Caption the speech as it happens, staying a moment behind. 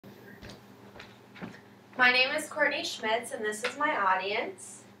My name is Courtney Schmitz, and this is my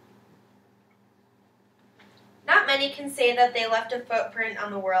audience. Not many can say that they left a footprint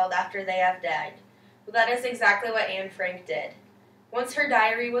on the world after they have died, but that is exactly what Anne Frank did. Once her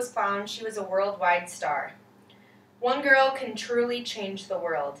diary was found, she was a worldwide star. One girl can truly change the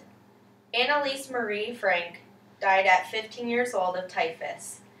world. Annalise Marie Frank died at 15 years old of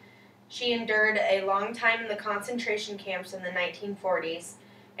typhus. She endured a long time in the concentration camps in the 1940s,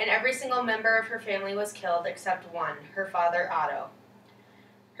 and every single member of her family was killed except one, her father Otto.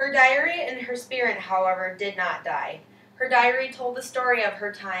 Her diary and her spirit, however, did not die. Her diary told the story of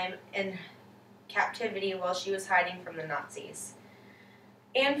her time in captivity while she was hiding from the Nazis.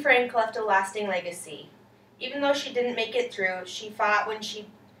 Anne Frank left a lasting legacy. Even though she didn't make it through, she fought when she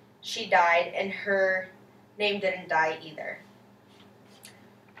died, and her name didn't die either.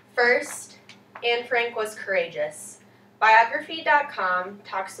 First, Anne Frank was courageous. Biography.com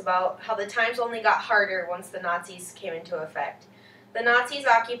talks about how the times only got harder once the Nazis came into effect. The Nazis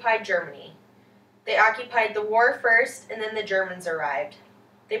occupied Germany. They occupied the war first, and then the Germans arrived.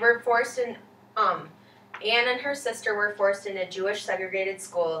 They were forced in, Anne and her sister were forced into Jewish segregated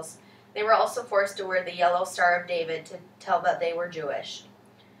schools. They were also forced to wear the yellow Star of David to tell that they were Jewish.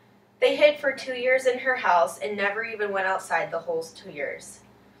 They hid for 2 years in her house and never even went outside the whole 2 years.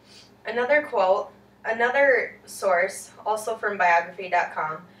 Another source, also from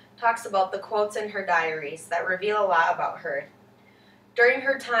biography.com, talks about the quotes in her diaries that reveal a lot about her. During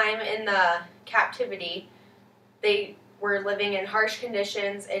her time in the captivity, they were living in harsh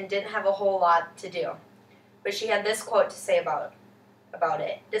conditions and didn't have a whole lot to do. But she had this quote to say about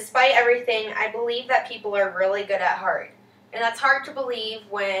it. Despite everything, I believe that people are really good at heart. And that's hard to believe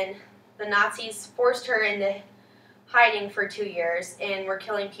when the Nazis forced her into hiding for 2 years and were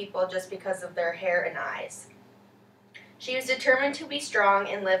killing people just because of their hair and eyes. She was determined to be strong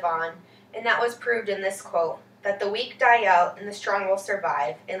and live on, and that was proved in this quote, that the weak die out and the strong will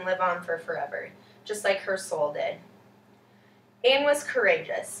survive and live on for forever, just like her soul did. Anne was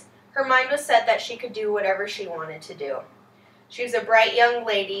courageous. Her mind was set that she could do whatever she wanted to do. She was a bright young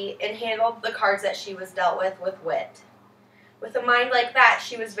lady and handled the cards that she was dealt with wit. With a mind like that,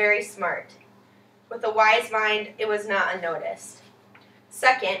 she was very smart. With a wise mind, it was not unnoticed.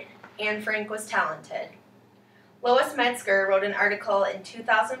 Second, Anne Frank was talented. Lois Metzger wrote an article in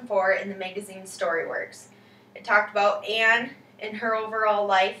 2004 in the magazine Storyworks. It talked about Anne and her overall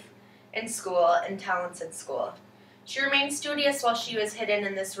life in school and talents at school. She remained studious while she was hidden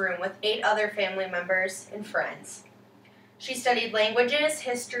in this room with 8 other family members and friends. She studied languages,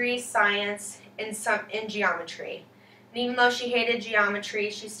 history, science, and geometry. And even though she hated geometry,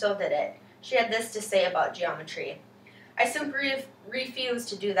 she still did it. She had this to say about geometry. I simply refused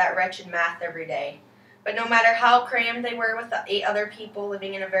to do that wretched math every day. But no matter how crammed they were with the 8 other people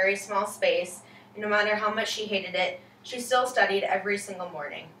living in a very small space, and no matter how much she hated it, she still studied every single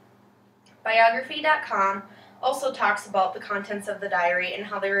morning. Biography.com also talks about the contents of the diary and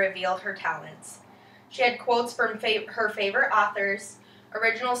how they reveal her talents. She had quotes from her favorite authors,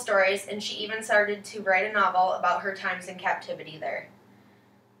 original stories, and she even started to write a novel about her times in captivity there.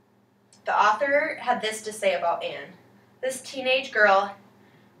 The author had this to say about Anne. This teenage girl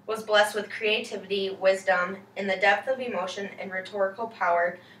was blessed with creativity, wisdom, and the depth of emotion and rhetorical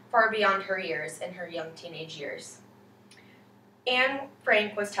power far beyond her years in her young teenage years. Anne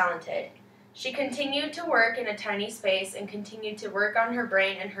Frank was talented. She continued to work in a tiny space and continued to work on her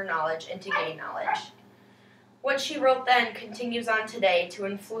brain and her knowledge and to gain knowledge. What she wrote then continues on today to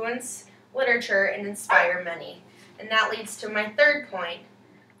influence literature and inspire many. And that leads to my third point,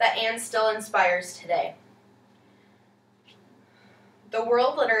 that Anne still inspires today. The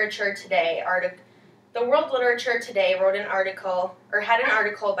World Literature Today wrote an article, or had an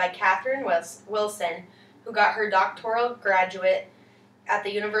article by Catherine Wilson, who got her doctoral graduate at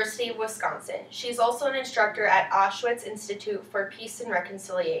the University of Wisconsin. She's also an instructor at Auschwitz Institute for Peace and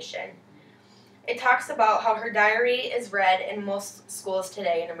Reconciliation. It talks about how her diary is read in most schools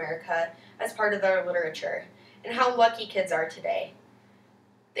today in America as part of their literature, and how lucky kids are today.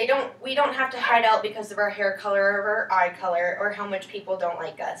 We don't have to hide out because of our hair color or our eye color or how much people don't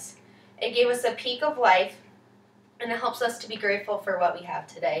like us. It gave us a peek of life, and it helps us to be grateful for what we have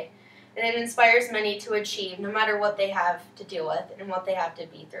today. And it inspires many to achieve no matter what they have to deal with and what they have to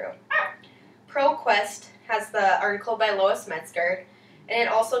be through. ProQuest has the article by Lois Metzger, and it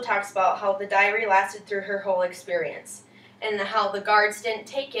also talks about how the diary lasted through her whole experience, and how the guards didn't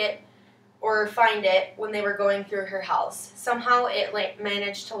take it or find it when they were going through her house. Somehow it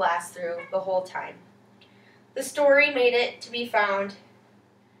managed to last through the whole time. The story made it to be found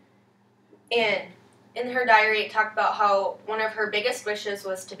in her diary. It talked about how one of her biggest wishes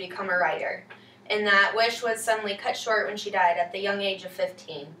was to become a writer. and that wish was suddenly cut short when she died at the young age of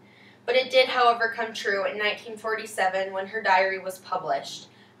 15. But it did, however, come true in 1947 when her diary was published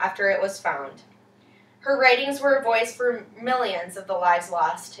after it was found. Her writings were a voice for millions of the lives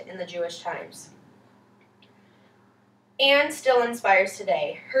lost in the Jewish times, and still inspires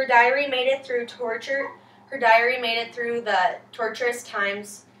today. Her diary made it through torture. Her diary made it through the torturous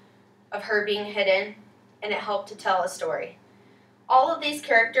times of her being hidden, and it helped to tell a story. All of these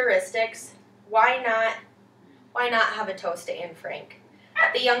characteristics, why not have a toast to Anne Frank?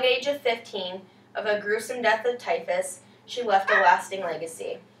 At the young age of 15, of a gruesome death of typhus, she left a lasting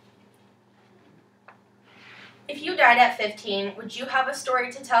legacy. If you died at 15, would you have a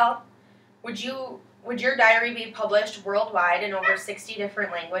story to tell? Would your diary be published worldwide in over 60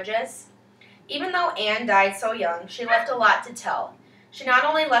 different languages? Even though Anne died so young, she left a lot to tell. She not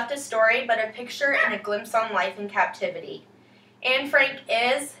only left a story, but a picture and a glimpse on life in captivity. Anne Frank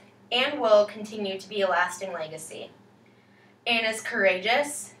is and will continue to be a lasting legacy. Anne is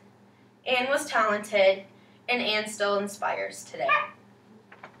courageous, Anne was talented, and Anne still inspires today.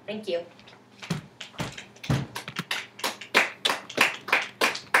 Thank you.